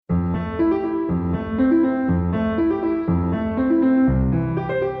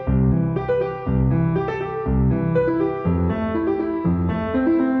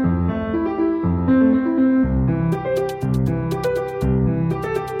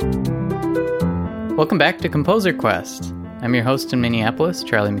Welcome back to Composer Quest. I'm your host in Minneapolis,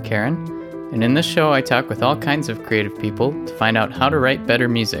 Charlie McCarran, and in this show I talk with all kinds of creative people to find out how to write better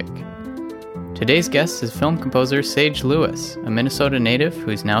music. Today's guest is film composer Sage Lewis, a Minnesota native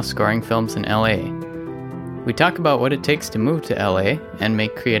who's now scoring films in LA. We talk about what it takes to move to LA and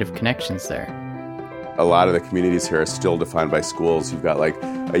make creative connections there. A lot of the communities here are still defined by schools. You've got like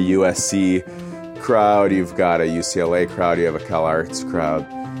a USC crowd, you've got a UCLA crowd, you have a CalArts crowd.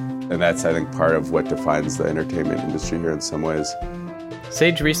 And that's, I think, part of what defines the entertainment industry here in some ways.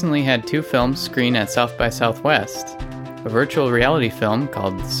 Sage recently had 2 films screen at South by Southwest, a virtual reality film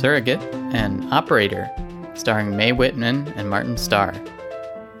called Surrogate and Operator, starring Mae Whitman and Martin Starr.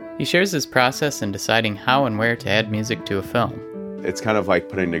 He shares his process in deciding how and where to add music to a film. It's kind of like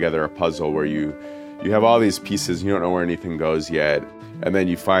putting together a puzzle where you have all these pieces, you don't know where anything goes yet, and then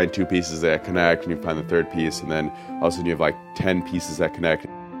you find 2 pieces that connect, and you find the 3rd piece, and then all of a sudden you have like 10 pieces that connect.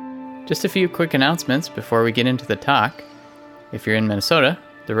 Just a few quick announcements before we get into the talk. If you're in Minnesota,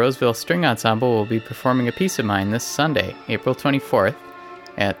 the Roseville String Ensemble will be performing a piece of mine this Sunday, April 24th,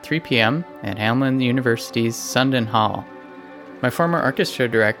 at 3 p.m. at Hamline University's Sundin Hall. My former orchestra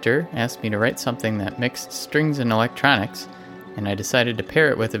director asked me to write something that mixed strings and electronics, and I decided to pair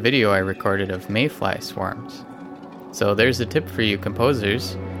it with a video I recorded of mayfly swarms. So there's a tip for you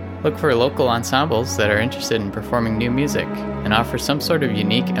composers. Look for local ensembles that are interested in performing new music and offer some sort of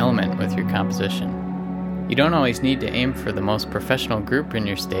unique element with your composition. You don't always need to aim for the most professional group in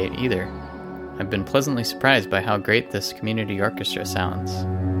your state either. I've been pleasantly surprised by how great this community orchestra sounds.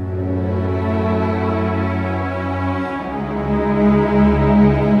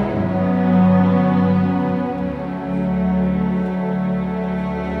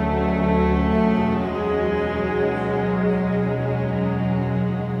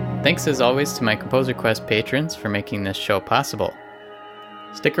 Thanks as always to my Composer Quest patrons for making this show possible.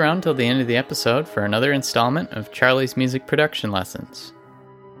 Stick around till the end of the episode for another installment of Charlie's Music Production Lessons.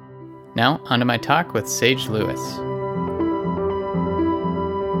 Now, onto my talk with Sage Lewis.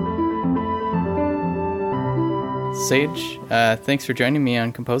 Sage, thanks for joining me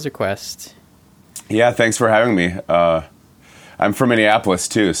on Composer Quest. Yeah, thanks for having me. I'm from Minneapolis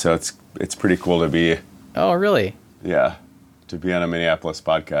too, so it's pretty cool to be. Oh, really? Yeah. To be on a Minneapolis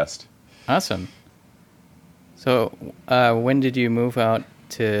podcast. Awesome. So, when did you move out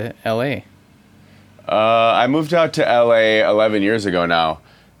to LA? I moved out to LA 11 years ago now,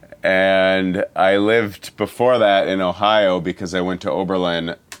 and I lived before that in Ohio because I went to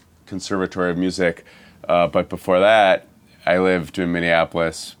Oberlin Conservatory of Music, but before that, I lived in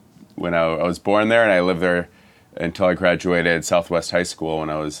Minneapolis when I was born there, and I lived there until I graduated Southwest High School when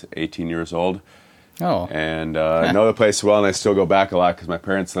I was 18 years old. Oh, and know the place well, and I still go back a lot because my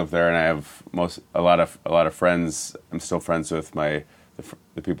parents live there, and I have a lot of friends. I'm still friends with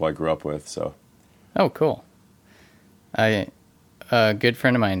the people I grew up with. So, oh, cool. A good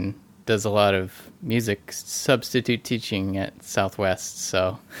friend of mine does a lot of music substitute teaching at Southwest.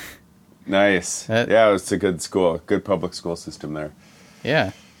 So, nice. Yeah, it's a good school, good public school system there.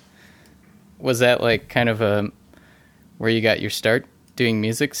 Yeah. Was that like kind of where you got your start doing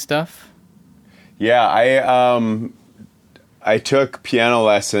music stuff? Yeah, I took piano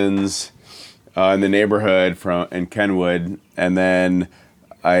lessons in the neighborhood in Kenwood, and then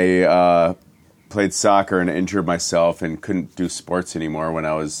I played soccer and injured myself and couldn't do sports anymore when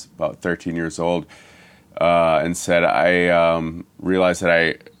I was about 13 years old. Instead, I realized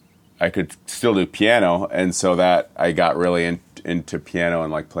that I could still do piano, and so that I got really into piano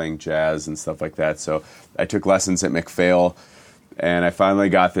and like playing jazz and stuff like that. So I took lessons at McPhail. And I finally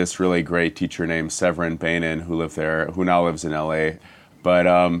got this really great teacher named Severin Bainan who now lives in LA. But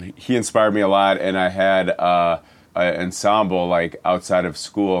he inspired me a lot, and I had an ensemble like outside of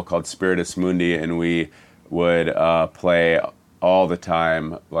school called Spiritus Mundi, and we would play all the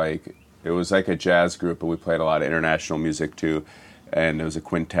time. Like it was like a jazz group, but we played a lot of international music too. And it was a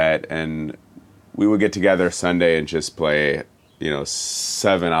quintet, and we would get together Sunday and just play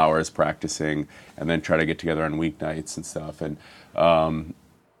 7 hours practicing, and then try to get together on weeknights and stuff. And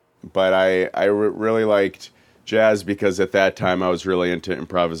but I really liked jazz because at that time I was really into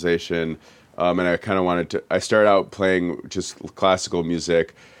improvisation, and I kind of I started out playing just classical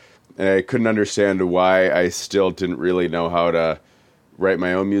music, and I couldn't understand why I still didn't really know how to write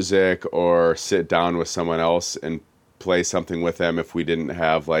my own music or sit down with someone else and play something with them if we didn't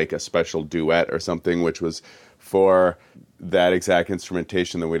have like a special duet or something, which was for that exact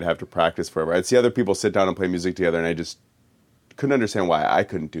instrumentation that we'd have to practice forever. I'd see other people sit down and play music together, and I just couldn't understand why I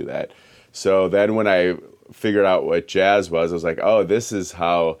couldn't do that. So then when I figured out what jazz was, I was like, oh, this is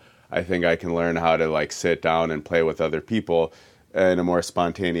how I think I can learn how to like sit down and play with other people in a more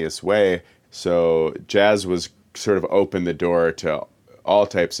spontaneous way. So jazz was sort of opened the door to all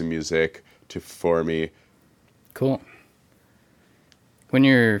types of music for me. Cool. When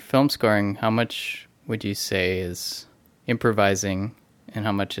you're film scoring, how much would you say is improvising and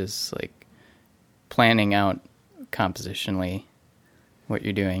how much is like planning out compositionally what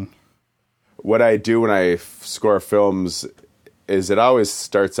you're doing? What I do when I score films is it always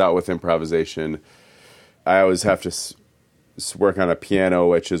starts out with improvisation. I always have to work on a piano,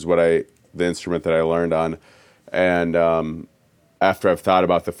 which is the instrument that I learned on. And after I've thought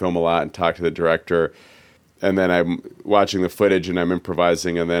about the film a lot and talked to the director, and then I'm watching the footage and I'm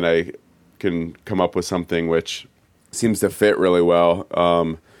improvising, and then I can come up with something which seems to fit really well.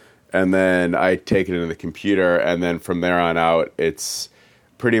 And then I take it into the computer, and then from there on out, it's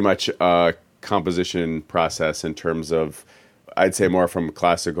pretty much a composition process in terms of, I'd say more from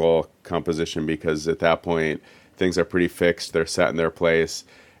classical composition, because at that point, things are pretty fixed. They're set in their place.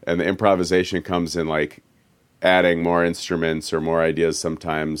 And the improvisation comes in like adding more instruments or more ideas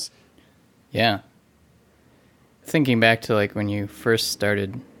sometimes. Yeah. Thinking back to like when you first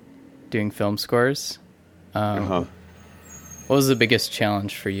started doing film scores, what was the biggest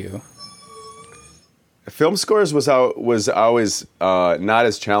challenge for you? Film scores was always not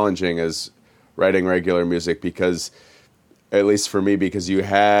as challenging as writing regular music, because, at least for me, because you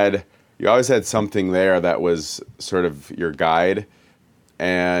always had something there that was sort of your guide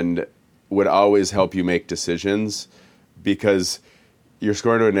and would always help you make decisions, because you're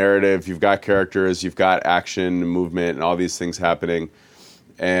scoring to a narrative, you've got characters, you've got action, movement, and all these things happening.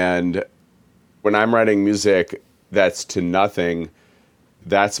 And when I'm writing music that's to nothing,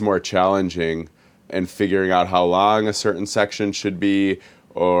 that's more challenging, and figuring out how long a certain section should be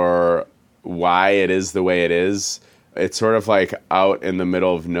or why it is the way it is. It's sort of like out in the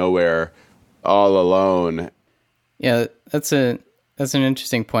middle of nowhere, all alone. Yeah, that's an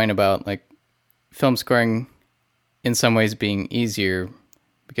interesting point about like film scoring in some ways being easier,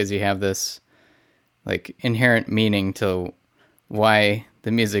 because you have this like inherent meaning to why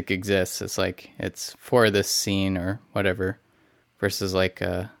the music exists. It's like it's for this scene or whatever, versus like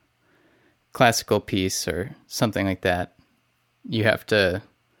a classical piece or something like that. You have to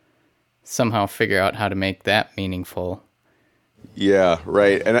somehow figure out how to make that meaningful. Yeah,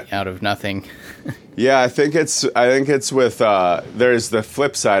 right. And out of nothing. Yeah, I think it's with there's the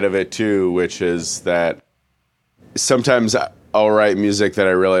flip side of it too, which is that sometimes I'll write music that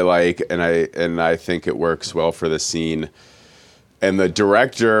I really like and I think it works well for the scene, and the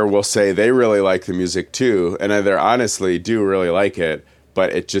director will say they really like the music too, and they honestly do really like it,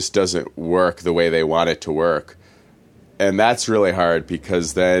 but it just doesn't work the way they want it to work. And that's really hard,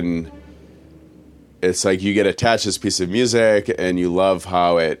 because then it's like you get attached to this piece of music and you love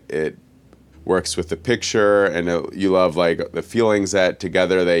how it works with the picture, and you love like the feelings that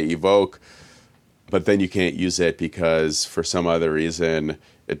together they evoke, but then you can't use it because for some other reason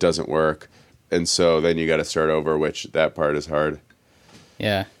it doesn't work. And so then you got to start over, which that part is hard.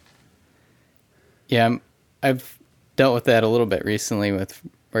 Yeah. Yeah, I've dealt with that a little bit recently with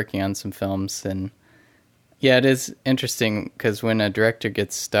working on some films, and yeah, it is interesting because when a director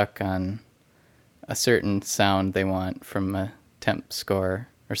gets stuck on a certain sound they want from a temp score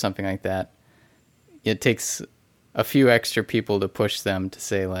or something like that, it takes a few extra people to push them to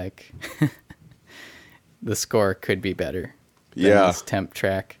say like the score could be better than this temp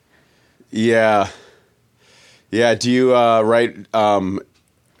track. Yeah. Do you write?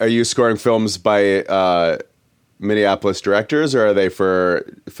 Are you scoring films by Minneapolis directors, or are they for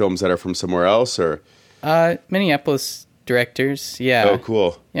films that are from somewhere else? Or Minneapolis directors, yeah. Oh,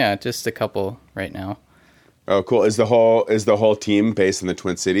 cool. Yeah, just a couple right now. Oh, cool. Is the whole team based in the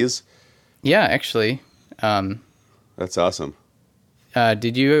Twin Cities? Yeah, actually. That's awesome.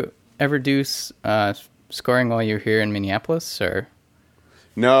 Did you ever do scoring while you were here in Minneapolis, or?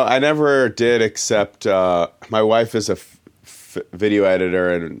 No, I never did, except my wife is a video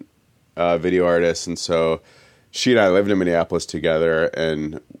editor and video artist, and so she and I lived in Minneapolis together,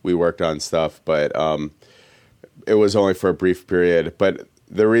 and we worked on stuff, but it was only for a brief period. But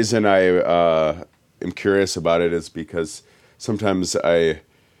the reason I am curious about it is because sometimes I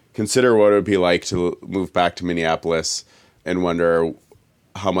consider what it would be like to move back to Minneapolis and wonder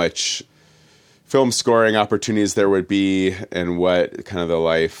how much film scoring opportunities there would be, and what kind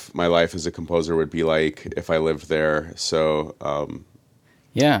of my life as a composer would be like if I lived there. So,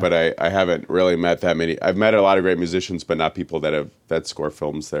 yeah. But I haven't really met that many. I've met a lot of great musicians, but not people that score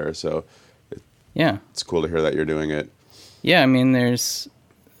films there. So, it's cool to hear that you're doing it. Yeah, I mean, there's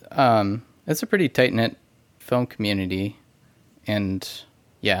it's a pretty tight knit film community, and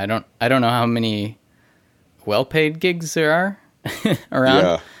yeah, I don't know how many well paid gigs there are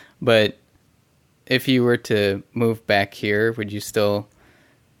around, but if you were to move back here, would you still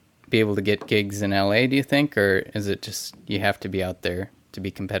be able to get gigs in LA, do you think? Or is it just you have to be out there to be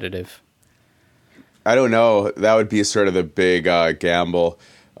competitive? I don't know. That would be sort of the big gamble.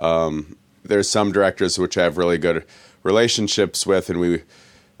 There's some directors which I have really good relationships with, and we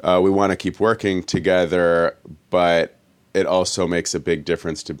want to keep working together, but it also makes a big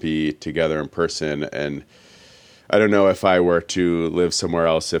difference to be together in person. And I don't know if I were to live somewhere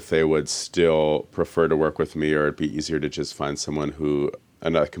else, if they would still prefer to work with me, or it'd be easier to just find someone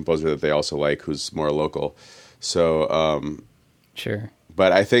another composer that they also like, who's more local. So, sure.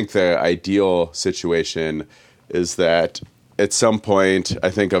 But I think the ideal situation is that at some point, I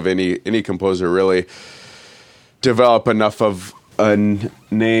think of any composer really develop enough of a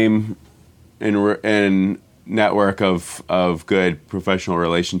name and network of good professional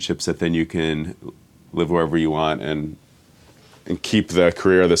relationships that then you can live wherever you want and keep the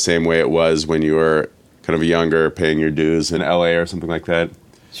career the same way it was when you were kind of younger, paying your dues in LA or something like that.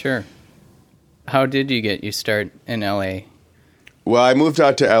 Sure. How did you get your start in LA? Well, I moved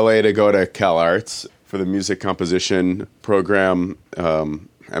out to LA to go to CalArts for the music composition program,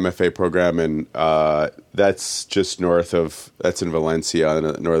 MFA program, and that's just that's in Valencia, in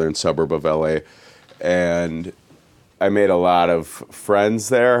a northern suburb of LA. And I made a lot of friends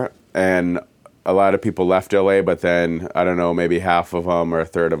there, and a lot of people left LA, but then, I don't know, maybe half of them or a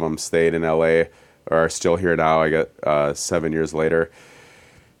third of them stayed in LA or are still here now, I get 7 years later.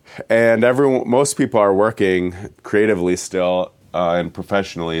 And most people are working creatively still and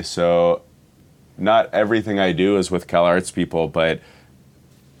professionally, so not everything I do is with CalArts people, but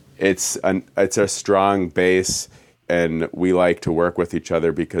it's a strong base, and we like to work with each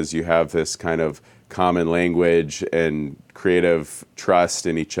other because you have this kind of common language and creative trust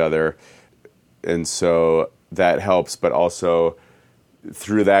in each other. And so that helps, but also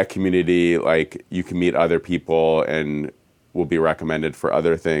through that community, like, you can meet other people and will be recommended for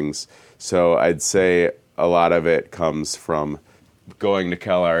other things. So I'd say a lot of it comes from going to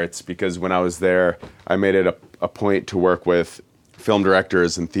CalArts, because when I was there, I made it a point to work with film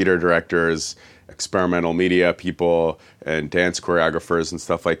directors and theater directors, experimental media people, and dance choreographers and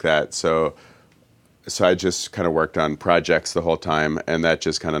stuff like that. So I just kind of worked on projects the whole time, and that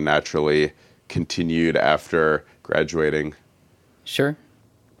just kind of naturally continued after graduating. Sure.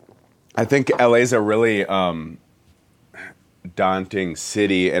 I think LA's a really daunting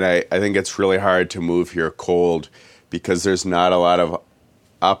city, and I think it's really hard to move here cold because there's not a lot of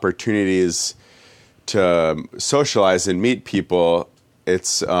opportunities to socialize and meet people.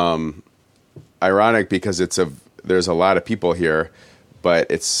 It's ironic because there's a lot of people here, but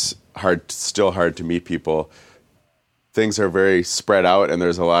it's still hard to meet people. Things are very spread out, and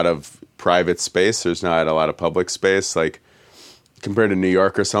there's a lot of private space. There's not a lot of public space. Like, compared to New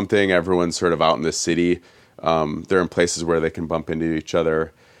York or something, everyone's sort of out in the city. They're in places where they can bump into each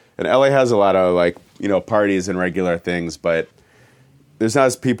other. And LA has a lot of, like, parties and regular things, but there's not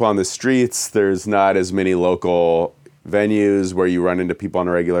as people on the streets. There's not as many local venues where you run into people on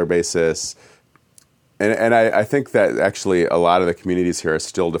a regular basis. And I think that actually a lot of the communities here are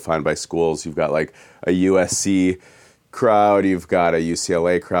still defined by schools. You've got like a USC crowd, you've got a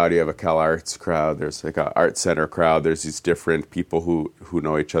UCLA crowd, you have a CalArts crowd, there's like an art center crowd. There's these different people who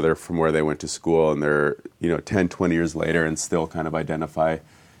know each other from where they went to school, and they're 10, 20 years later and still kind of identify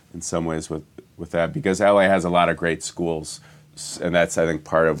in some ways with that, because LA has a lot of great schools, and that's, I think,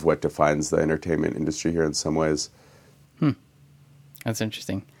 part of what defines the entertainment industry here in some ways. That's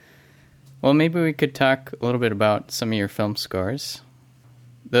interesting. Well, maybe we could talk a little bit about some of your film scores.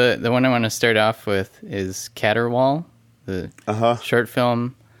 The one I want to start off with is Caterwaul, the short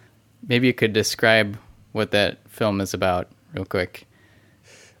film. Maybe you could describe what that film is about real quick.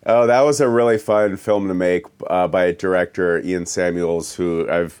 Oh, that was a really fun film to make by director Ian Samuels, who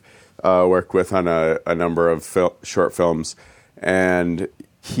I've worked with on a number of short films. And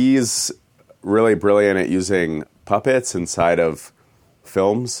he's really brilliant at using puppets inside of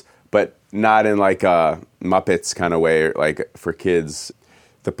films, but not in like a Muppets kind of way, like for kids.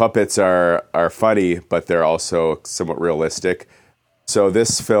 The puppets are funny, but they're also somewhat realistic. So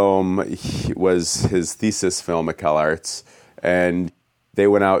this film was his thesis film at CalArts, and they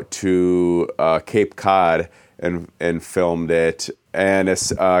went out to Cape Cod and filmed it. And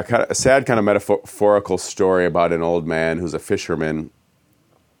it's a sad kind of metaphorical story about an old man who's a fisherman,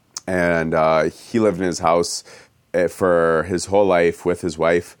 and he lived in his house for his whole life with his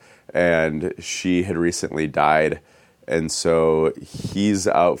wife, and she had recently died. And so he's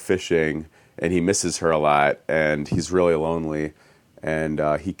out fishing, and he misses her a lot, and he's really lonely. And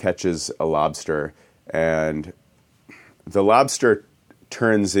he catches a lobster, and the lobster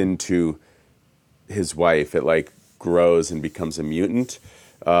turns into his wife. It like grows and becomes a mutant.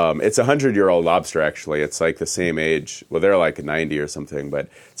 It's a 100-year-old lobster, actually. It's like the same age. Well, they're like 90 or something, but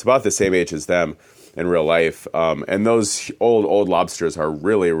it's about the same age as them in real life. And those old lobsters are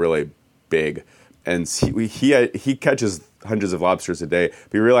really, really big. And he catches hundreds of lobsters a day,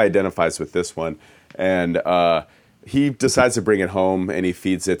 but he really identifies with this one. And he decides to bring it home, and he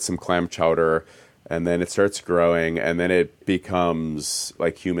feeds it some clam chowder, and then it starts growing, and then it becomes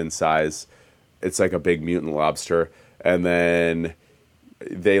like human size. It's like a big mutant lobster. And then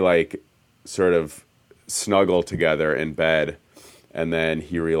they like sort of snuggle together in bed, and then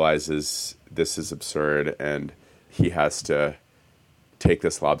he realizes this is absurd, and he has to take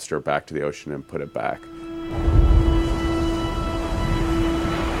this lobster back to the ocean and put it back.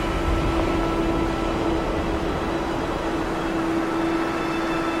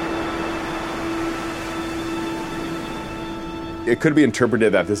 It could be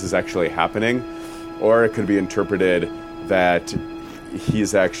interpreted that this is actually happening, or it could be interpreted that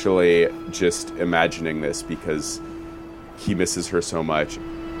he's actually just imagining this because he misses her so much.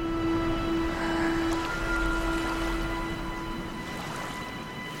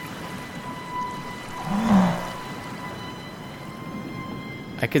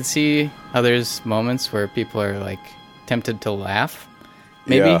 I could see how there's moments where people are like tempted to laugh,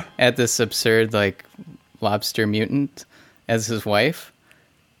 maybe at this absurd like lobster mutant as his wife.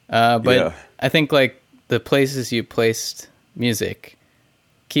 But I think like the places you placed music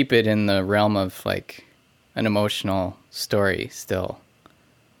keep it in the realm of like an emotional story still.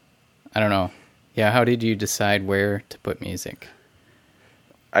 I don't know. Yeah, how did you decide where to put music?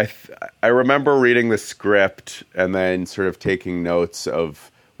 I remember reading the script and then sort of taking notes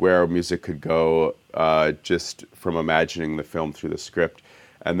of where music could go just from imagining the film through the script.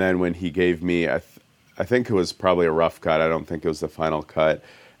 And then when he gave me, I think it was probably a rough cut. I don't think it was the final cut.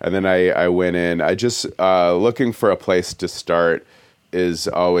 And then I went in. I just, looking for a place to start is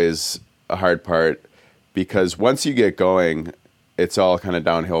always a hard part, because once you get going, it's all kind of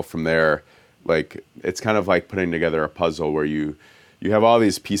downhill from there. Like, it's kind of like putting together a puzzle where you have all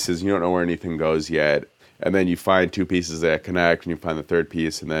these pieces, you don't know where anything goes yet, and then you find two pieces that connect, and you find the third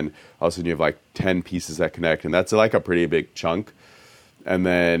piece, and then all of a sudden you have like 10 pieces that connect, and that's like a pretty big chunk. And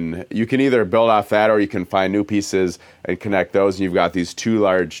then you can either build off that, or you can find new pieces and connect those, and you've got these two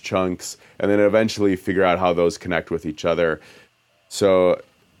large chunks, and then eventually figure out how those connect with each other. So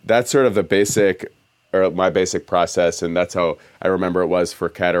that's sort of the basic, or my basic process, and that's how I remember it was for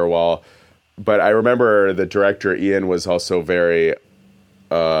Caterwaul. But I remember the director, Ian, was also very,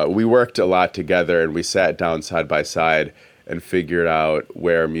 we worked a lot together, and we sat down side by side and figured out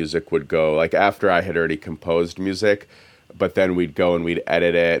where music would go. Like, after I had already composed music, but then we'd go and we'd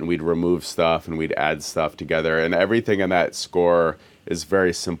edit it, and we'd remove stuff, and we'd add stuff together. And everything in that score is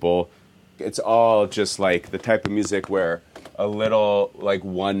very simple. It's all just like the type of music where a little, like,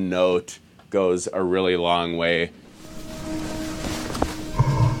 one note goes a really long way.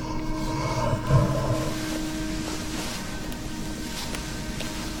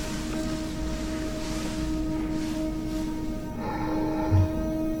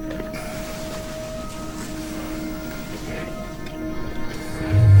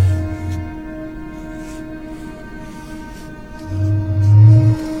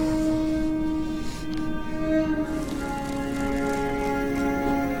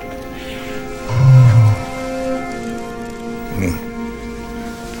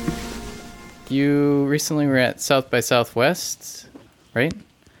 You recently were at South by Southwest, right?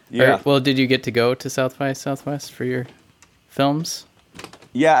 Yeah. Well, did you get to go to South by Southwest for your films?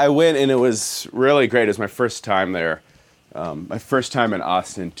 Yeah, I went, and it was really great. It was my first time there. My first time in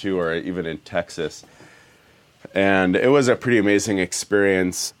Austin, too, or even in Texas. And it was a pretty amazing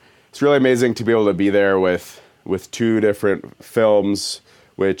experience. It's really amazing to be able to be there with two different films,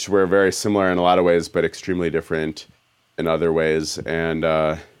 which were very similar in a lot of ways, but extremely different in other ways. And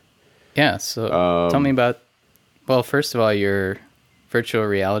yeah, so tell me about, well, first of all, your virtual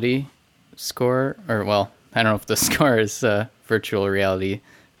reality score, or, well, I don't know if the score is virtual reality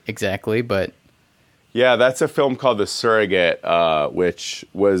exactly, but... Yeah, that's a film called The Surrogate, which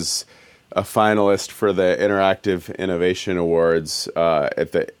was a finalist for the Interactive Innovation Awards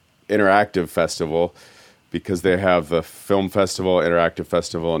at the Interactive Festival, because they have the Film Festival, Interactive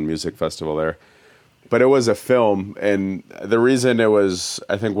Festival, and Music Festival there. But it was a film, and the reason it was,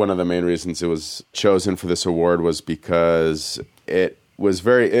 I think one of the main reasons it was chosen for this award was because it was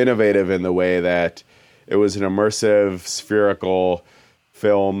very innovative in the way that it was an immersive, spherical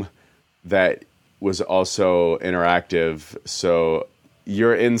film that was also interactive. So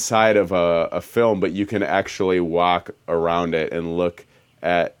you're inside of a film, but you can actually walk around it and look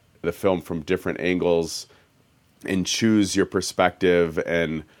at the film from different angles and choose your perspective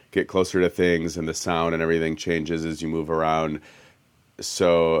and get closer to things, and the sound and everything changes as you move around.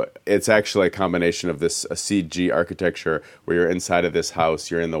 So it's actually a combination of this a CG architecture where you're inside of this house,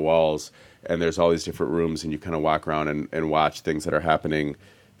 you're in the walls, and there's all these different rooms, and you kind of walk around and watch things that are happening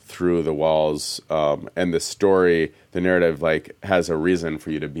through the walls. And the story, the narrative, like has a reason for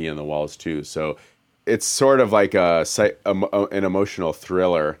you to be in the walls too. So it's sort of like an emotional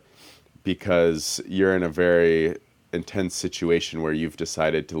thriller, because you're in a very intense situation where you've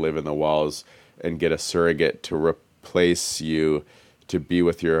decided to live in the walls and get a surrogate to replace you, to be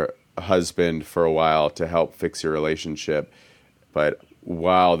with your husband for a while to help fix your relationship. But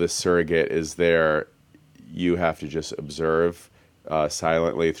while this surrogate is there, you have to just observe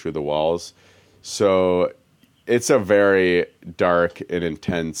silently through the walls. So it's a very dark and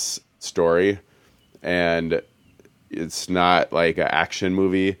intense story, and it's not like an action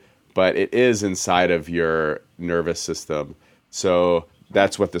movie, but it is inside of your nervous system. So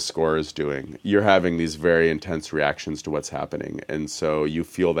that's what the score is doing. You're having these very intense reactions to what's happening. And so you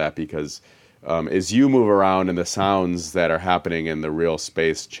feel that because as you move around and the sounds that are happening in the real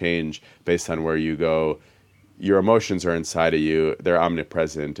space change based on where you go, your emotions are inside of you. They're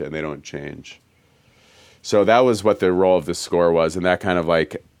omnipresent and they don't change. So that was what the role of the score was. And that kind of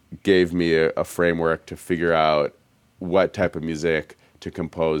like gave me a framework to figure out what type of music to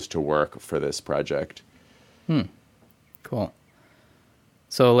compose to work for this project. Cool.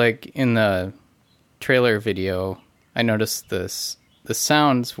 So like in the trailer video, I noticed the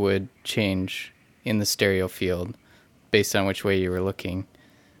sounds would change in the stereo field based on which way you were looking.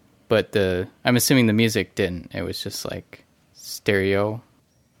 But I'm assuming the music didn't. It was just like stereo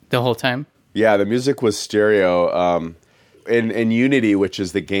the whole time? Yeah, the music was stereo. In Unity, which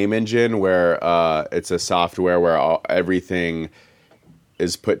is the game engine, where it's a software where everything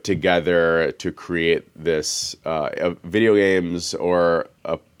is put together to create this video games or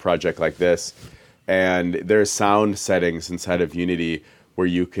a project like this. And there's sound settings inside of Unity where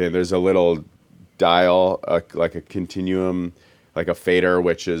there's a little dial, like a continuum, like a fader,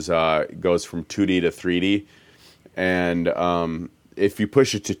 which is goes from 2D to 3D. And if you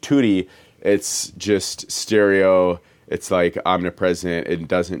push it to 2D, it's just stereo. It's like omnipresent. It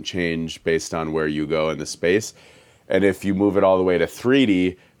doesn't change based on where you go in the space. And if you move it all the way to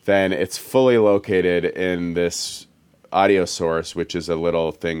 3D, then it's fully located in this audio source, which is a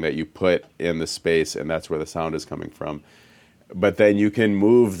little thing that you put in the space, and that's where the sound is coming from. But then you can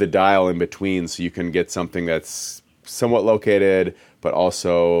move the dial in between, so you can get something that's somewhat located, but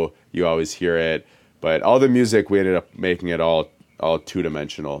also you always hear it. But all the music, we ended up making it all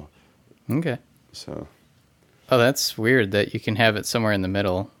two-dimensional. Okay. So. Oh, that's weird that you can have it somewhere in the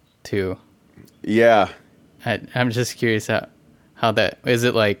middle, too. Yeah. I'm just curious how that... Is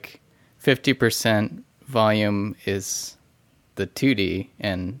it like 50% volume is the 2D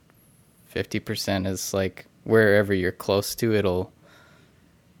and 50% is like wherever you're close to, it'll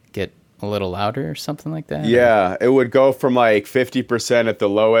get a little louder or something like that? Yeah, it would go from like 50% at the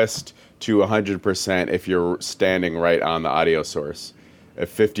lowest to 100% if you're standing right on the audio source. At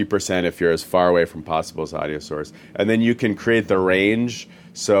 50% if you're as far away from possible as the audio source. And then you can create the range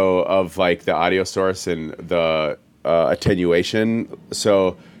of like the audio source and the attenuation.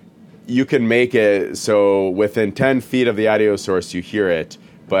 So you can make it so within 10 feet of the audio source you hear it,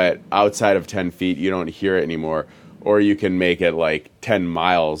 but outside of 10 feet you don't hear it anymore. Or you can make it like 10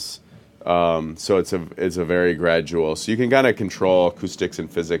 miles. So it's a very gradual. So you can kind of control acoustics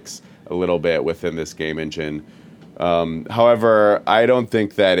and physics a little bit within this game engine. However, I don't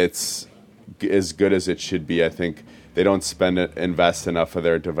think that it's as good as it should be. I think they don't invest enough of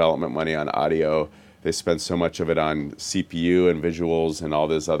their development money on audio. They spend so much of it on CPU and visuals and all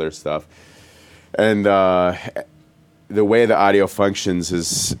this other stuff. And the way the audio functions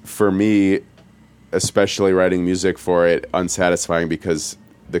is, for me, especially writing music for it, unsatisfying, because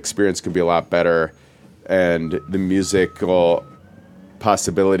the experience could be a lot better and the musical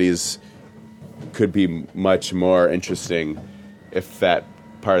possibilities could be much more interesting if that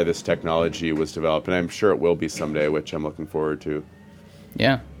part of this technology was developed. And I'm sure it will be someday, which I'm looking forward to.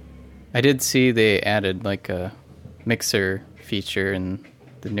 Yeah. I did see they added like a mixer feature in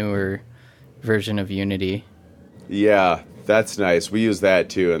the newer version of Unity. Yeah, that's nice. We use that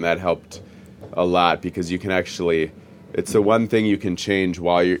too, and that helped a lot because you can actually... It's the one thing you can change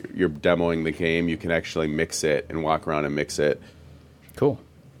while you're demoing the game. You can actually mix it and walk around and mix it. Cool.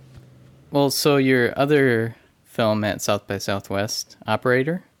 Well, so your other film at South by Southwest,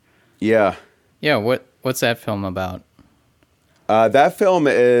 Operator? Yeah. Yeah, what's that film about? That film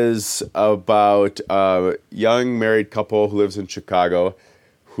is about a young married couple who lives in Chicago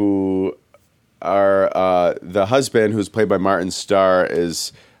who are the husband, who's played by Martin Starr,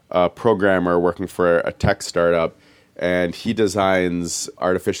 is a programmer working for a tech startup, and he designs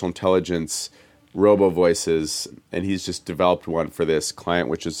artificial intelligence robo voices, and he's just developed one for this client,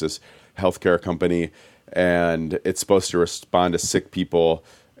 which is this healthcare company, and it's supposed to respond to sick people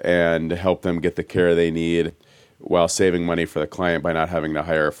and help them get the care they need while saving money for the client by not having to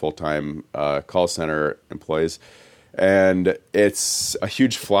hire full-time call center employees. And it's a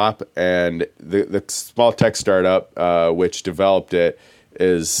huge flop, and the small tech startup which developed it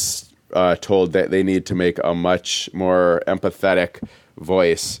is told that they need to make a much more empathetic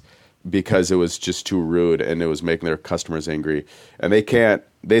voice because it was just too rude and it was making their customers angry. And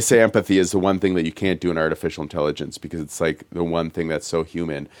they say empathy is the one thing that you can't do in artificial intelligence because it's like the one thing that's so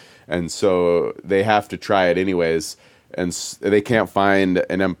human. And so they have to try it anyways, and they can't find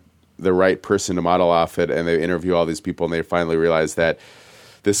the right person to model off it, and they interview all these people, and they finally realize that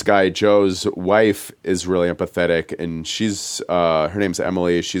this guy, Joe's wife, is really empathetic, and she's her name's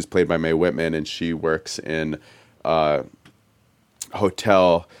Emily. She's played by Mae Whitman, and she works in a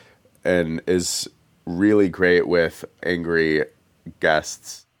hotel and is really great with angry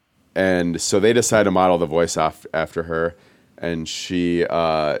guests. And so they decide to model the voice off after her, and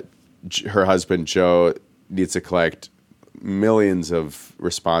her husband, Joe, needs to collect millions of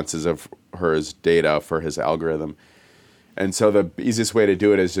responses of hers data for his algorithm. And so the easiest way to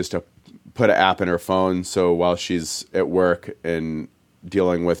do it is just to put an app in her phone. So while she's at work and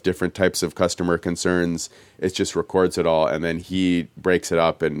dealing with different types of customer concerns, it just records it all. And then he breaks it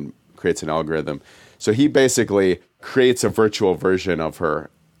up and creates an algorithm. So he basically creates a virtual version of her.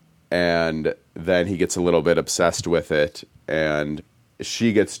 And then he gets a little bit obsessed with it. And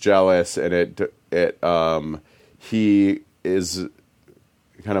she gets jealous, and he is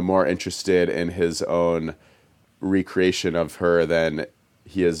kind of more interested in his own recreation of her than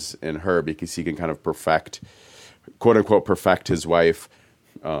he is in her, because he can kind of quote unquote perfect his wife.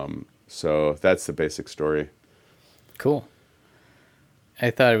 So that's the basic story. Cool.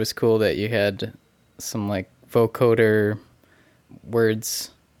 I thought it was cool that you had some like vocoder words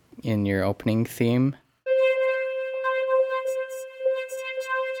in your opening theme.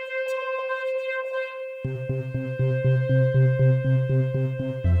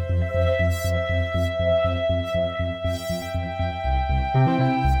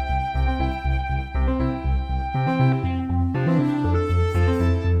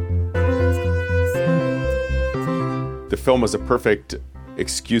 The film was a perfect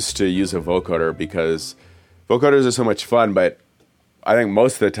excuse to use a vocoder because vocoders are so much fun, but I think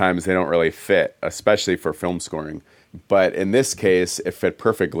most of the times they don't really fit, especially for film scoring. But in this case, it fit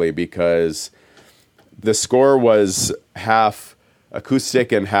perfectly because the score was half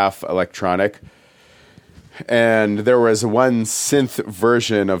acoustic and half electronic. And there was one synth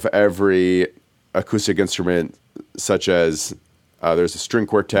version of every acoustic instrument, such as there's a string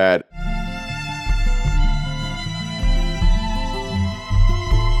quartet.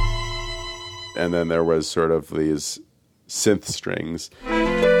 And then there was sort of these synth strings.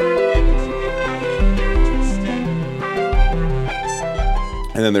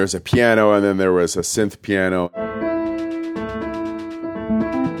 And then there was a piano, and then there was a synth piano.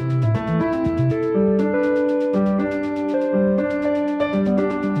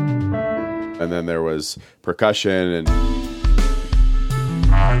 And then there was percussion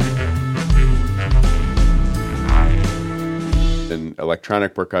and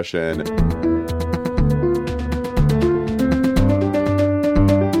electronic percussion.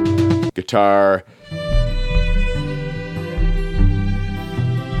 Guitar.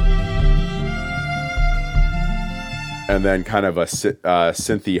 And then kind of a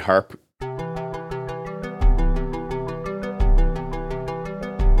synthy harp.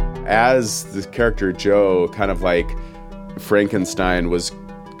 As the character Joe, kind of like Frankenstein, was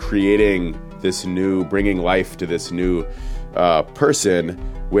creating bringing life to this new person,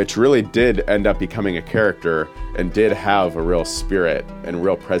 which really did end up becoming a character and did have a real spirit and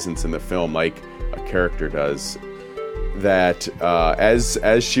real presence in the film, like a character does. That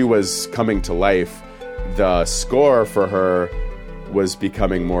as she was coming to life, the score for her was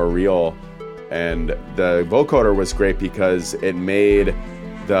becoming more real, and the vocoder was great because it made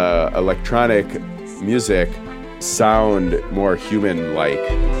the electronic music sound more human-like.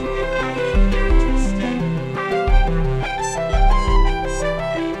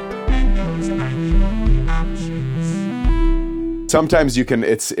 Sometimes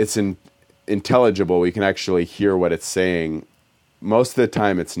it's intelligible. We can actually hear what it's saying. Most of the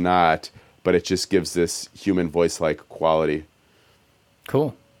time it's not, but it just gives this human voice-like quality.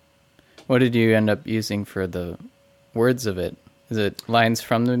 Cool. What did you end up using for the words of it? Is it lines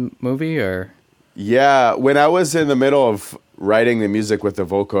from the movie or? Yeah, when I was in the middle of writing the music with the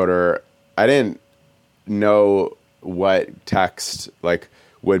vocoder, I didn't know what text like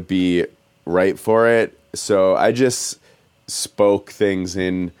would be right for it. So I just spoke things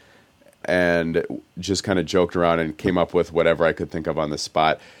in and just kind of joked around and came up with whatever I could think of on the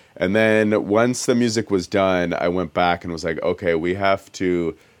spot. And then once the music was done, I went back and was like, okay, we have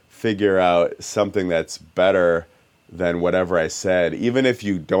to figure out something that's better than whatever I said. Even if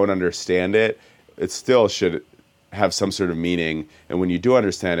you don't understand it, it still should have some sort of meaning. And when you do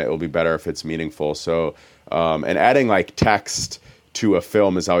understand it, it will be better if it's meaningful. So, and adding like text to a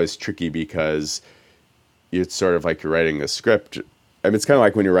film is always tricky because it's sort of like you're writing a script. I mean, it's kind of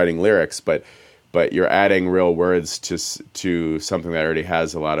like when you're writing lyrics, but you're adding real words to something that already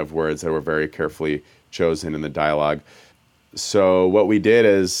has a lot of words that were very carefully chosen in the dialogue. So what we did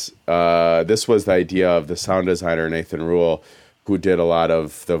is, this was the idea of the sound designer, Nathan Rule, who did a lot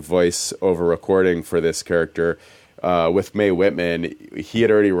of the voice over recording for this character. With Mae Whitman, he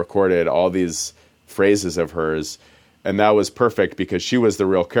had already recorded all these phrases of hers, and that was perfect because she was the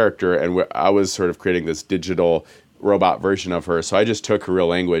real character, and I was sort of creating this digital robot version of her. So I just took her real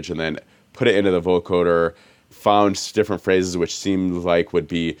language and then put it into the vocoder, found different phrases which seemed like would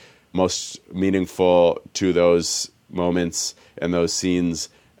be most meaningful to those moments and those scenes,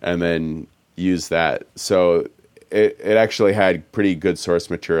 and then use that. So it actually had pretty good source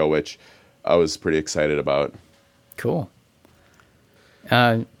material, which I was pretty excited about. Cool.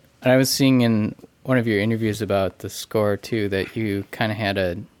 I was seeing in one of your interviews about the score too that you kind of had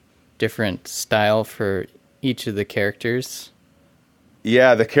a different style for each of the characters.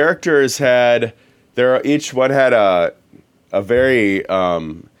 Yeah, the characters each one had a very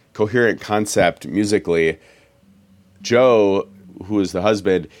coherent concept musically. Joe, who is the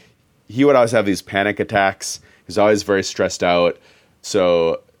husband, he would always have these panic attacks. He's always very stressed out.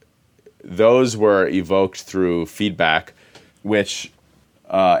 So those were evoked through feedback, which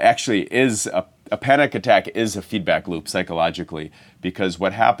actually is a panic attack is a feedback loop psychologically, because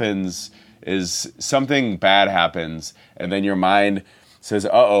what happens is something bad happens, and then your mind says,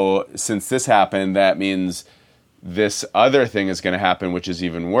 uh-oh, since this happened, that means this other thing is going to happen, which is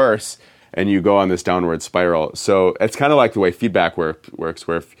even worse, and you go on this downward spiral. So it's kind of like the way feedback works,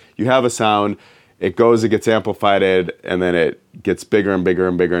 where if you have a sound, it gets amplified, and then it gets bigger and bigger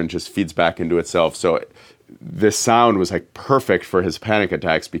and bigger and just feeds back into itself. So this sound was like perfect for his panic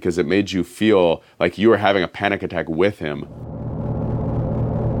attacks because it made you feel like you were having a panic attack with him.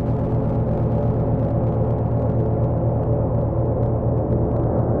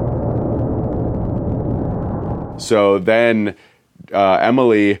 So then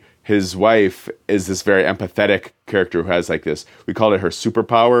Emily, his wife, is this very empathetic character who has like this, we called it her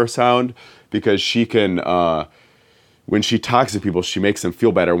superpower sound, because she can, when she talks to people, she makes them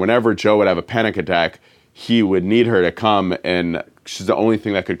feel better. Whenever Joe would have a panic attack, he would need her to come, and she's the only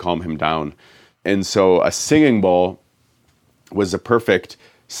thing that could calm him down. And so a singing bowl was a perfect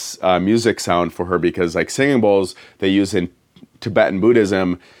music sound for her, because like singing bowls they use in Tibetan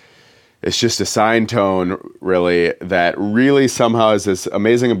Buddhism, it's just a sine tone, really, that really somehow has this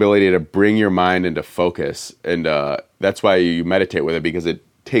amazing ability to bring your mind into focus. And that's why you meditate with it, because it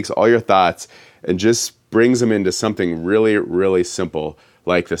takes all your thoughts and just brings them into something really, really simple,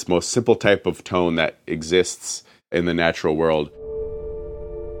 like this most simple type of tone that exists in the natural world.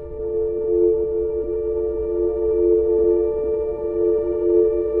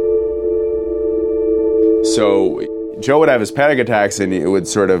 So Joe would have his panic attacks, and it would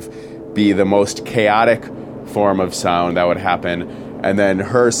sort of be the most chaotic form of sound that would happen. And then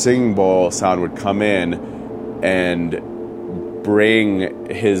her singing bowl sound would come in and bring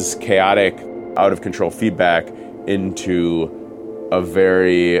his chaotic, out of control feedback into a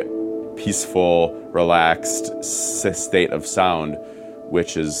very peaceful, relaxed state of sound,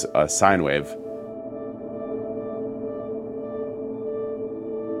 which is a sine wave.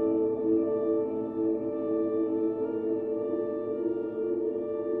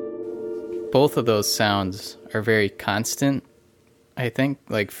 Both of those sounds are very constant, I think,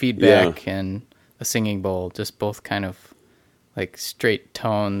 like feedback and a singing bowl, just both kind of like straight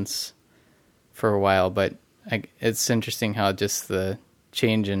tones for a while. But it's interesting how just the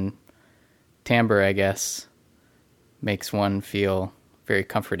change in timbre, I guess, makes one feel very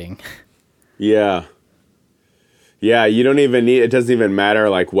comforting. Yeah, you don't even need, it doesn't even matter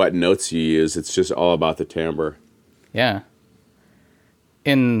like what notes you use. It's just all about the timbre. Yeah.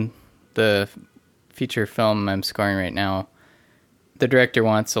 In the feature film I'm scoring right now, the director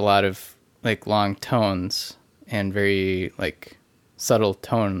wants a lot of like long tones and very like subtle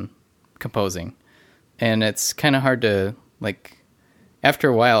tone composing, and it's kind of hard to like after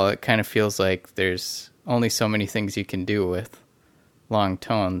a while, it kind of feels like there's only so many things you can do with long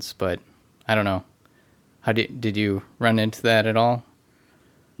tones, but I don't know. How did you run into that at all?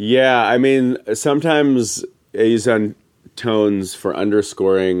 Yeah, I mean, sometimes I use on tones for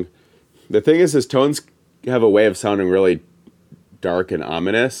underscoring. The thing is tones have a way of sounding really dark and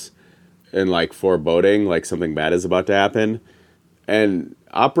ominous and like foreboding, like something bad is about to happen. And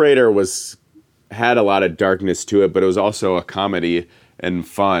Operator had a lot of darkness to it, but it was also a comedy and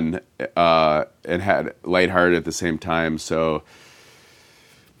fun, and had lighthearted at the same time. So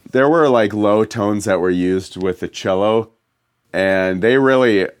there were like low tones that were used with the cello, and they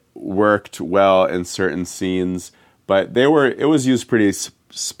really worked well in certain scenes, but it was used pretty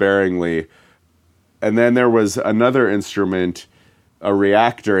sparingly. And then there was another instrument, a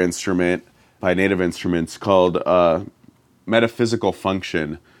reactor instrument by Native Instruments called Metaphysical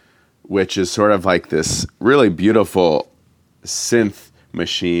Function, which is sort of like this really beautiful synth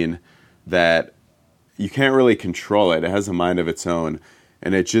machine that you can't really control it. It has a mind of its own,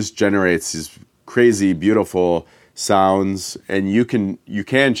 and it just generates these crazy, beautiful sounds. And you can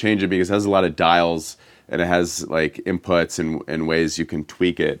change it because it has a lot of dials and it has like inputs and ways you can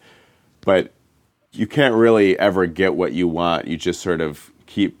tweak it. But you can't really ever get what you want. You just sort of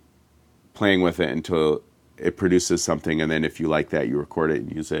keep playing with it until it produces something, and then if you like that, you record it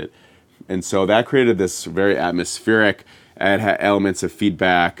and use it. And so that created this very atmospheric, it had elements of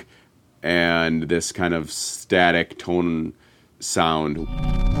feedback and this kind of static tone sound.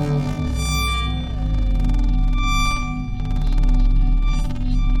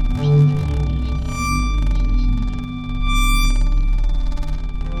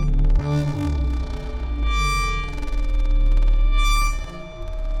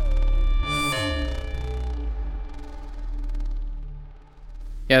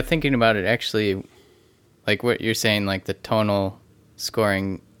 Yeah, thinking about it, actually, like what you're saying, like the tonal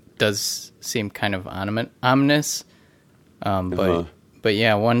scoring does seem kind of ominous. But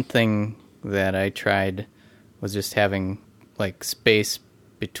yeah, one thing that I tried was just having like space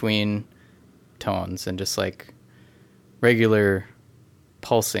between tones and just like regular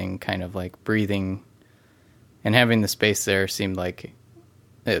pulsing, kind of like breathing, and having the space there seemed like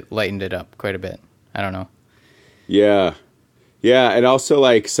it lightened it up quite a bit. I don't know. Yeah. Yeah, and also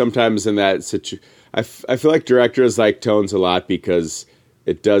like sometimes in that situation, I feel like directors like tones a lot because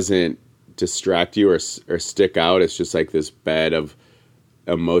it doesn't distract you or stick out. It's just like this bed of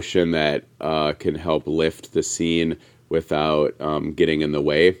emotion that can help lift the scene without getting in the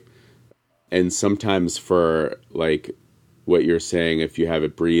way. And sometimes for like what you're saying, if you have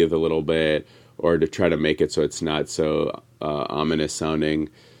it breathe a little bit or to try to make it so it's not so ominous sounding,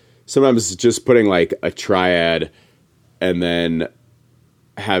 sometimes just putting like a triad and then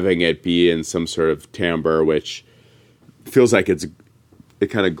having it be in some sort of timbre, which feels like it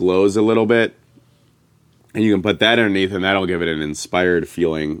kind of glows a little bit. And you can put that underneath, and that'll give it an inspired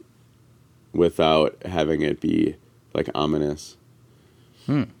feeling without having it be, like, ominous.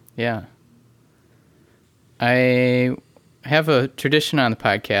 Yeah. I have a tradition on the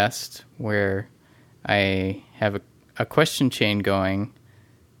podcast where I have a question chain going,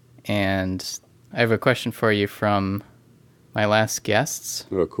 and I have a question for you from my last guests.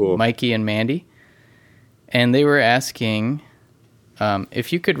 Oh, cool. Mikey and Mandy. And they were asking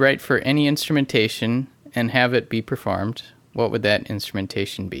if you could write for any instrumentation and have it be performed, what would that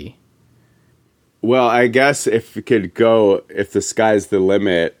instrumentation be? Well, I guess if the sky's the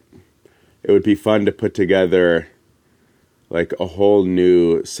limit, it would be fun to put together like a whole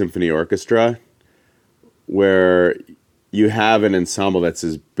new symphony orchestra where you have an ensemble that's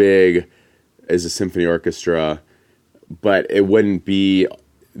as big as a symphony orchestra, but it wouldn't be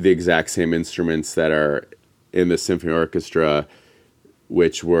the exact same instruments that are in the symphony orchestra,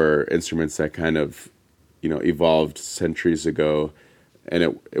 which were instruments that kind of, evolved centuries ago. And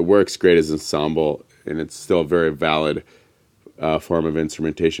it works great as an ensemble, and it's still a very valid form of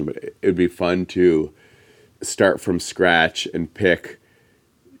instrumentation. But it would be fun to start from scratch and pick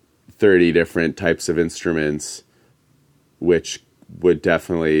 30 different types of instruments, which would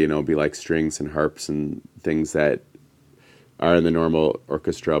definitely, be like strings and harps and things that are in the normal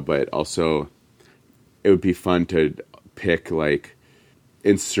orchestra, but also it would be fun to pick like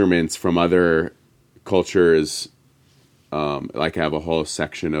instruments from other cultures, like have a whole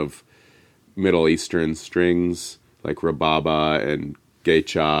section of Middle Eastern strings like rababa and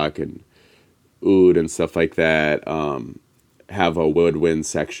gaychak and oud and stuff like that. Have a woodwind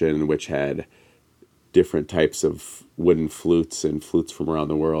section which had different types of wooden flutes and flutes from around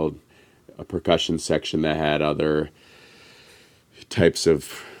the world. A percussion section that had other types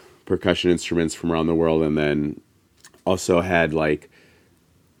of percussion instruments from around the world, and then also had like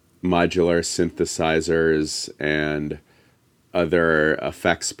modular synthesizers and other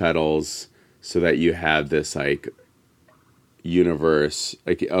effects pedals so that you have this like universe,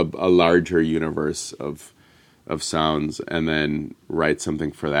 like a larger universe of sounds, and then write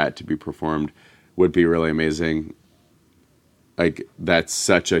something for that to be performed would be really amazing. Like that's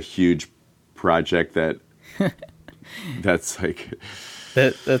such a huge project that that's like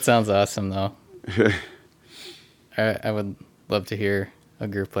that sounds awesome though. I would love to hear a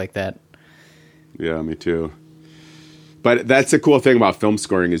group like that. Yeah, me too. But that's the cool thing about film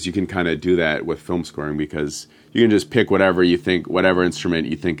scoring is you can kind of do that with film scoring because you can just pick whatever instrument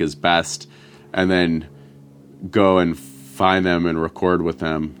you think is best, and then go and find them and record with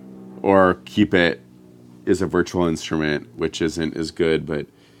them, or keep it as a virtual instrument, which isn't as good, but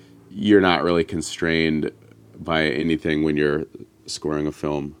you're not really constrained by anything when you're scoring a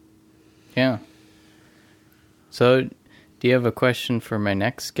film. Yeah. So, do you have a question for my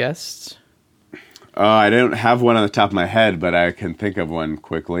next guest? I don't have one on the top of my head, but I can think of one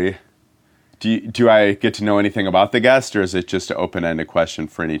quickly. Do I get to know anything about the guest, or is it just an open-ended question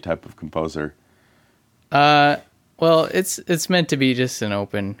for any type of composer? Well, it's meant to be just an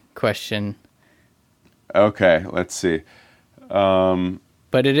open question. Okay, let's see. But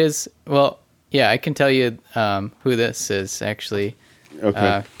it is, well, yeah, I can tell you who this is, actually.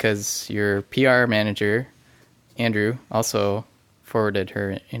 Okay. Because your PR manager, Andrew, also forwarded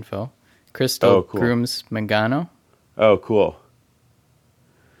her info. Crystal cool. Grooms Mangano. Oh, cool.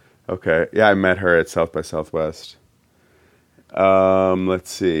 Okay. Yeah, I met her at South by Southwest. Let's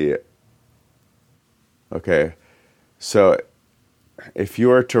see. Okay. So if you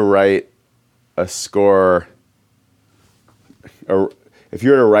were to write a score, or if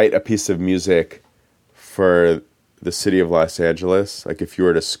you were to write a piece of music for the city of Los Angeles, like if you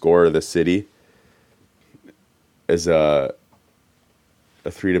were to score the city as a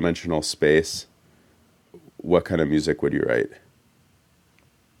three-dimensional space, what kind of music would you write?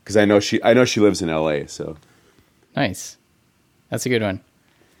 Because I know she lives in LA, so. Nice. That's a good one.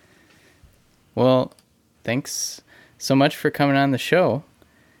 Well, thanks so much for coming on the show.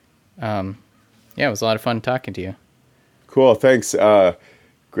 Yeah, it was a lot of fun talking to you. Cool, thanks.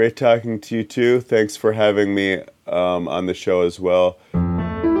 Great talking to you too. Thanks for having me on the show as well.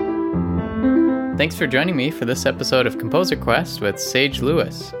 Thanks for joining me for this episode of Composer Quest with Sage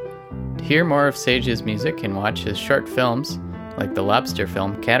Lewis. To hear more of Sage's music and watch his short films, like the lobster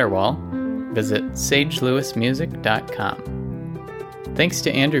film Caterwaul, visit sagelewismusic.com. Thanks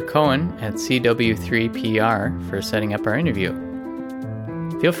to Andrew Cohen at CW3PR for setting up our interview.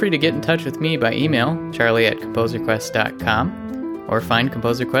 Feel free to get in touch with me by email, charlie@composerquest.com, or find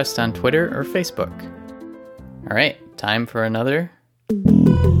Composer Quest on Twitter or Facebook. All right, time for another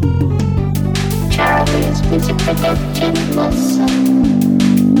Charlie's Music Production lesson.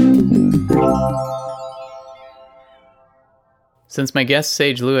 Since my guest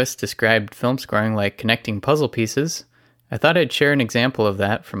Sage Lewis described film scoring like connecting puzzle pieces, I thought I'd share an example of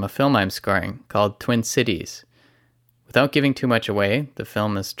that from a film I'm scoring called Twin Cities. Without giving too much away, the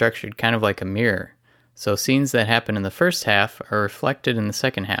film is structured kind of like a mirror, so scenes that happen in the first half are reflected in the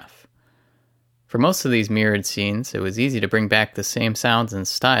second half. For most of these mirrored scenes, it was easy to bring back the same sounds and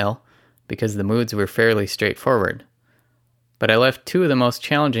style because the moods were fairly straightforward. But I left two of the most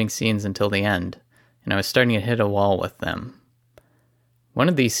challenging scenes until the end, and I was starting to hit a wall with them. One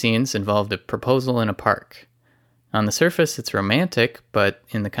of these scenes involved a proposal in a park. On the surface, it's romantic, but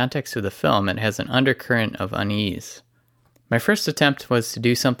in the context of the film, it has an undercurrent of unease. My first attempt was to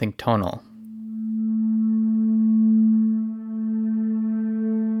do something tonal.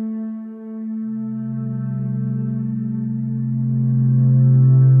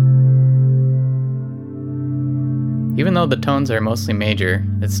 Even though the tones are mostly major,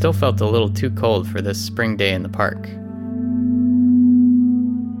 it still felt a little too cold for this spring day in the park.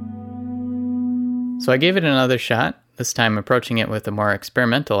 So I gave it another shot, this time approaching it with a more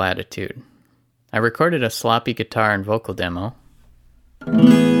experimental attitude. I recorded a sloppy guitar and vocal demo.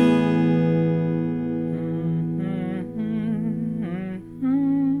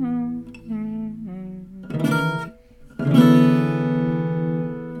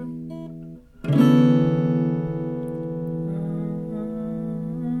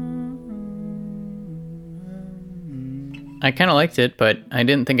 I kind of liked it, but I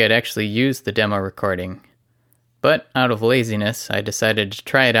didn't think I'd actually use the demo recording. But out of laziness, I decided to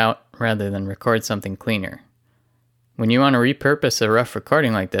try it out rather than record something cleaner. When you want to repurpose a rough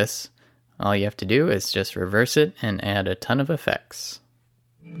recording like this, all you have to do is just reverse it and add a ton of effects.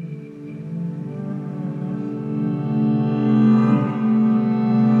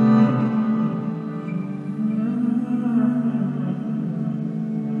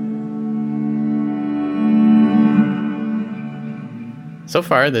 So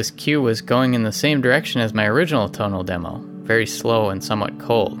far, this cue was going in the same direction as my original tonal demo, very slow and somewhat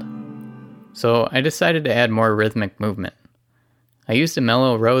cold. So I decided to add more rhythmic movement. I used a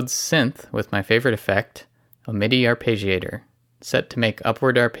mellow Rhodes synth with my favorite effect, a MIDI arpeggiator, set to make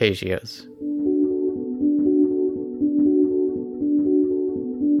upward arpeggios.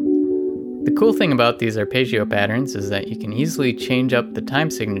 The cool thing about these arpeggio patterns is that you can easily change up the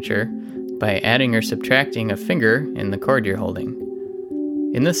time signature by adding or subtracting a finger in the chord you're holding.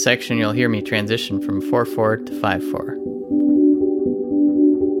 In this section, you'll hear me transition from 4/4 to 5/4.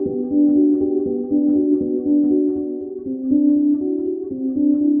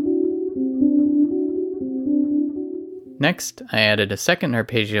 Next, I added a second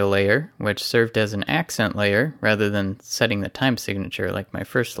arpeggio layer, which served as an accent layer rather than setting the time signature like my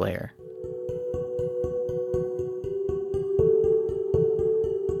first layer.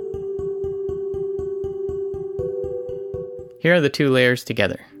 Here are the two layers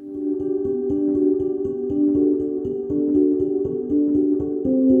together.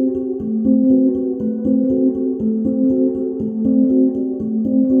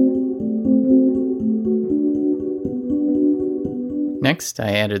 Next,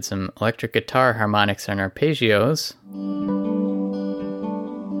 I added some electric guitar harmonics and arpeggios.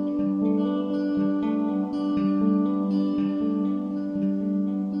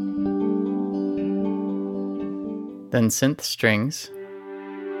 Then synth strings.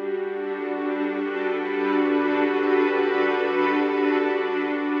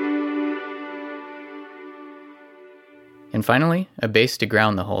 And finally, a bass to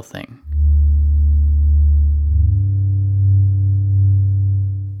ground the whole thing.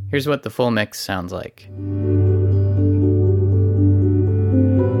 Here's what the full mix sounds like.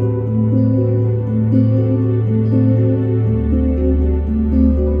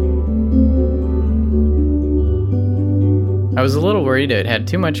 I was a little worried it had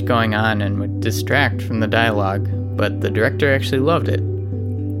too much going on and would distract from the dialogue, but the director actually loved it.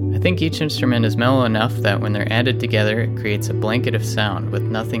 I think each instrument is mellow enough that when they're added together, it creates a blanket of sound with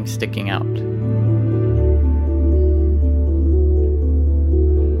nothing sticking out.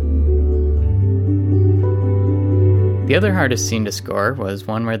 The other hardest scene to score was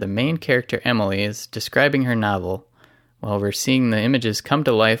one where the main character Emily is describing her novel, while we're seeing the images come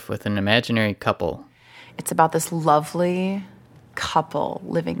to life with an imaginary couple. It's about this lovely couple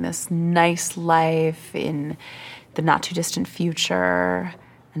living this nice life in the not-too-distant future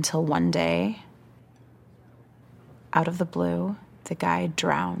until one day, out of the blue, the guy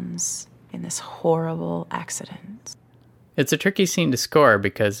drowns in this horrible accident. It's a tricky scene to score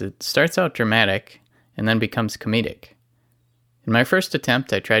because it starts out dramatic and then becomes comedic. In my first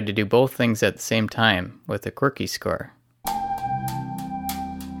attempt, I tried to do both things at the same time with a quirky score.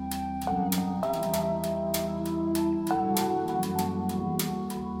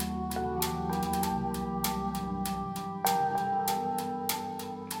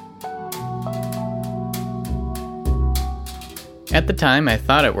 At the time, I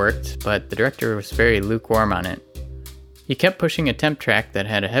thought it worked, but the director was very lukewarm on it. He kept pushing a temp track that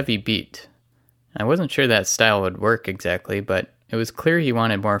had a heavy beat. I wasn't sure that style would work exactly, but it was clear he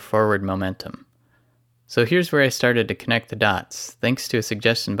wanted more forward momentum. So here's where I started to connect the dots, thanks to a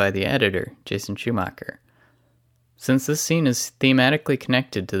suggestion by the editor, Jason Schumacher. Since this scene is thematically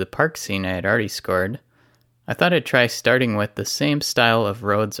connected to the park scene I had already scored, I thought I'd try starting with the same style of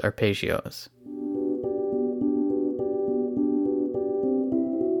Rhodes arpeggios.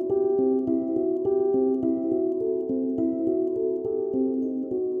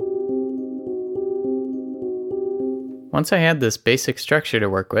 Once I had this basic structure to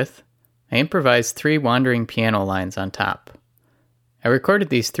work with, I improvised 3 wandering piano lines on top. I recorded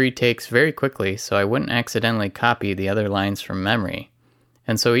these 3 takes very quickly so I wouldn't accidentally copy the other lines from memory,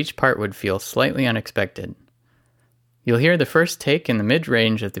 and so each part would feel slightly unexpected. You'll hear the first take in the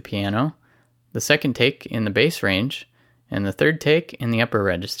mid-range of the piano, the second take in the bass range, and the third take in the upper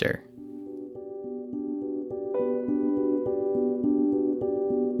register.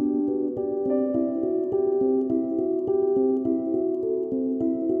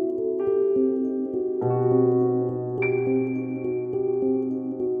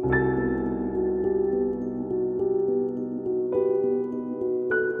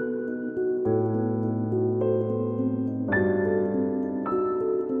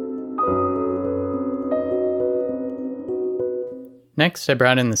 Next, I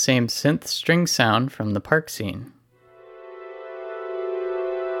brought in the same synth string sound from the park scene.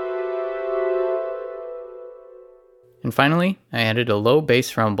 And finally, I added a low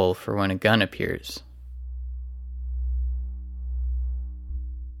bass rumble for when a gun appears.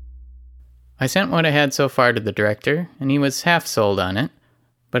 I sent what I had so far to the director, and he was half sold on it,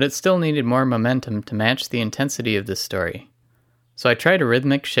 but it still needed more momentum to match the intensity of the story. So I tried a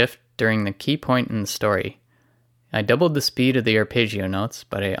rhythmic shift during the key point in the story. I doubled the speed of the arpeggio notes,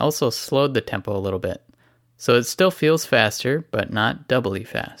 but I also slowed the tempo a little bit, so it still feels faster, but not doubly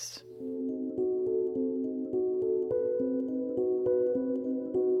fast.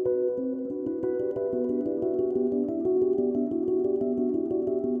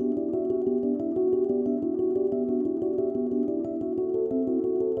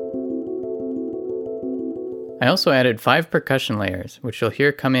 I also added 5 percussion layers, which you'll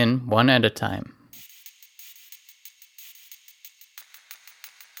hear come in one at a time.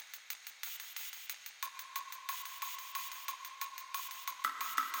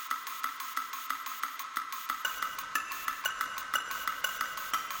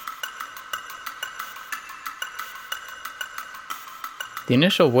 The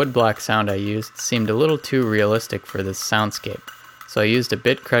initial woodblock sound I used seemed a little too realistic for this soundscape, so I used a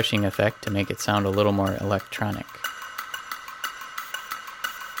bit crushing effect to make it sound a little more electronic.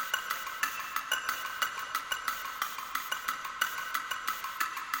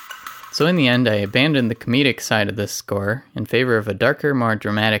 So in the end, I abandoned the comedic side of this score in favor of a darker, more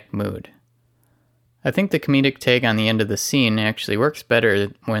dramatic mood. I think the comedic take on the end of the scene actually works better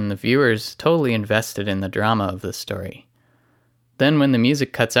when the viewer's totally invested in the drama of the story. Then when the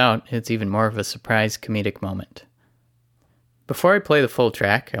music cuts out, it's even more of a surprise comedic moment. Before I play the full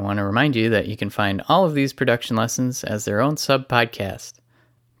track, I want to remind you that you can find all of these production lessons as their own sub-podcast.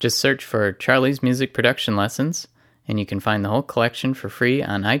 Just search for Charlie's Music Production Lessons, and you can find the whole collection for free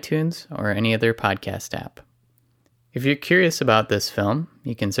on iTunes or any other podcast app. If you're curious about this film,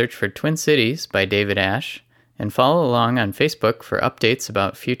 you can search for Twin Cities by David Ash, and follow along on Facebook for updates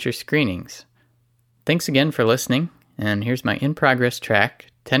about future screenings. Thanks again for listening, and here's my in-progress track,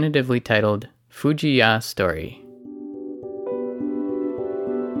 tentatively titled Fujiya Story.